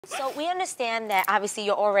So we understand that obviously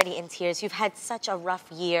you're already in tears. You've had such a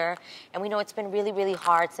rough year, and we know it's been really, really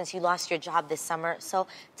hard since you lost your job this summer. So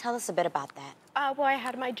tell us a bit about that. Well, I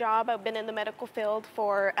had my job. I've been in the medical field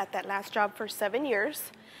at that last job for 7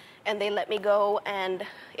 years, and they let me go, and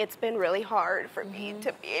it's been really hard for me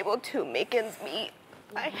to be able to make ends meet.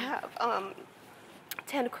 I have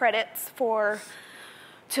 10 credits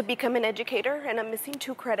to become an educator, and I'm missing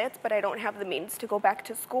 2 credits, but I don't have the means to go back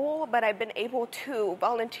to school. But I've been able to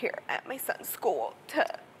volunteer at my son's school to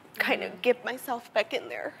kind of get myself back in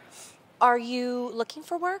there. Are you looking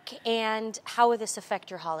for work, and how will this affect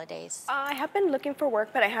your holidays? I have been looking for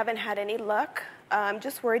work, but I haven't had any luck. I'm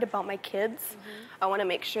just worried about my kids. I want to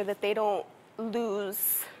make sure that they don't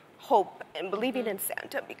lose hope in believing in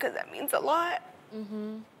Santa, because that means a lot.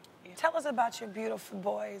 Tell us about your beautiful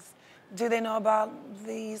boys. Do they know about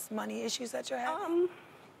these money issues that you're having?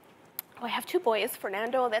 Well, I have 2 boys,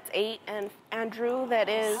 Fernando, that's 8, and Andrew, that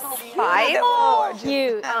is 5. Oh,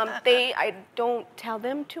 Cute. I don't tell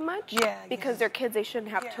them too much because Yeah. they're kids. They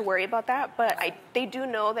shouldn't have to worry about that. But they do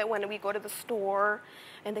know that when we go to the store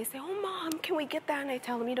and they say, "Oh, Mom, can we get that?" And I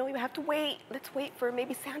tell them, you know, you have to wait. Let's wait for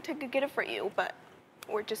maybe Santa could get it for you. But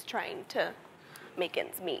we're just trying to make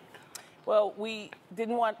ends meet. Well, we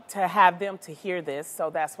didn't want to have them to hear this,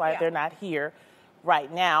 so that's why they're not here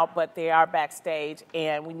right now, but they are backstage,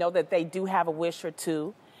 and we know that they do have a wish or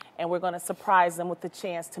two, and we're going to surprise them with the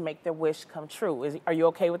chance to make their wish come true. Are you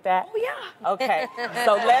okay with that? Oh, yeah. Okay,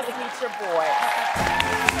 so let's meet your boy.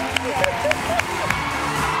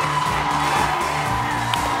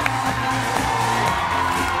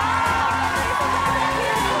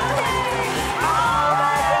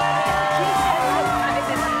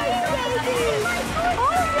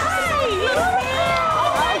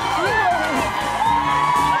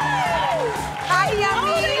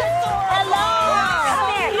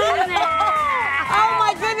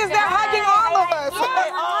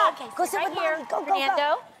 Go sit with Mommy. Go,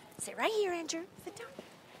 Fernando. Sit right here, Andrew. Sit down.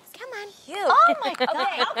 Come on. Cute. Oh, my God.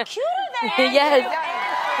 Okay, how cute are they? Yes.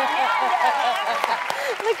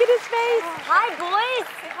 Look at his face. Hi, boys.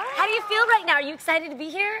 How do you feel right now? Are you excited to be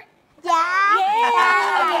here?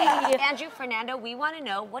 Yeah. Okay. Andrew, Fernando, we want to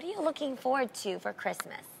know, what are you looking forward to for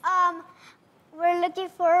Christmas? We're looking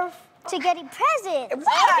forward to getting presents.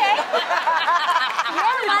 Okay.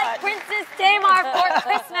 You're like Princess Tamar for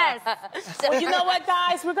Christmas. Well, you know what,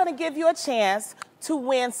 guys? We're going to give you a chance to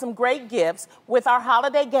win some great gifts with our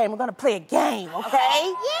holiday game. We're going to play a game, okay?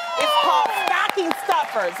 Yay! It's called Stocking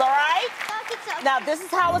Stuffers, all right? Now, this is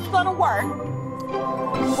how it's going to work.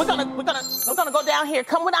 We're gonna go down here.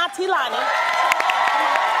 Come with Auntie Lonnie.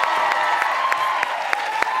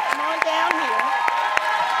 Come on down here.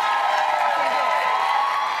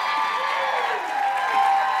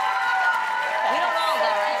 We don't all go,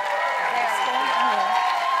 right?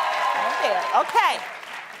 Right there. Okay.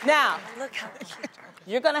 Now,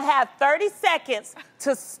 you're gonna have 30 seconds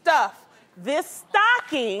to stuff this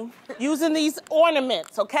stocking using these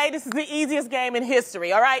ornaments, okay? This is the easiest game in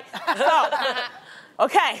history, all right? So,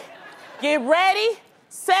 okay, get ready,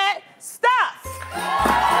 set, stuff.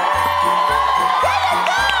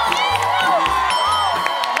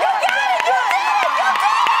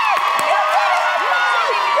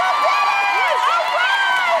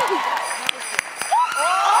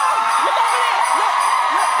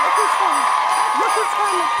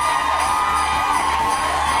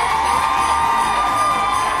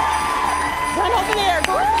 Run over there,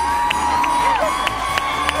 girl.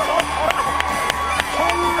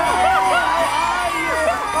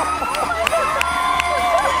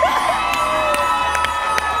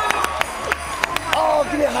 Oh,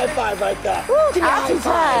 give me a high five right there. Give me a high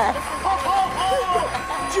five.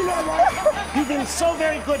 Do you know what? You've been so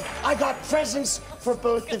very good. I got presents for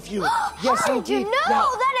both of you. Yes, How indeed. did you know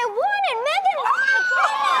Now, that it won and Megan?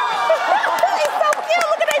 He's so cute.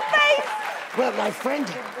 Look at his face. well, my friend,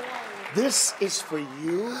 this is for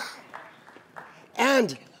you.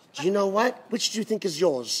 And do you know what? Which do you think is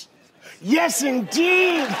yours? Yes,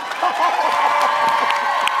 indeed.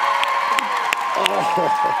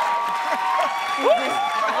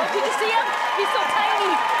 Did you see him? He's so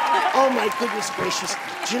tiny. Oh, my goodness gracious.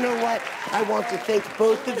 Do you know what? I want to thank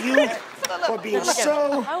both of you for being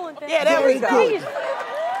so Yeah, there very we go. good.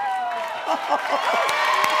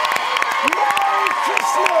 Merry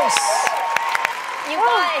Christmas! You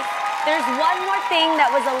guys, there's one more thing that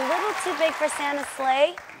was a little too big for Santa's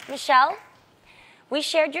sleigh. Michelle, we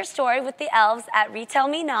shared your story with the elves at Retail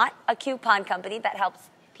Me Not, a coupon company that helps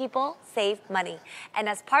people save money. And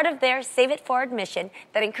as part of their Save It Forward mission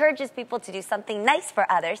that encourages people to do something nice for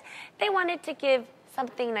others, they wanted to give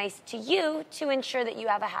something nice to you to ensure that you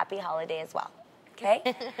have a happy holiday as well. Okay?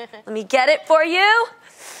 Let me get it for you.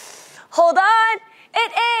 Hold on.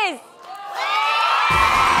 It is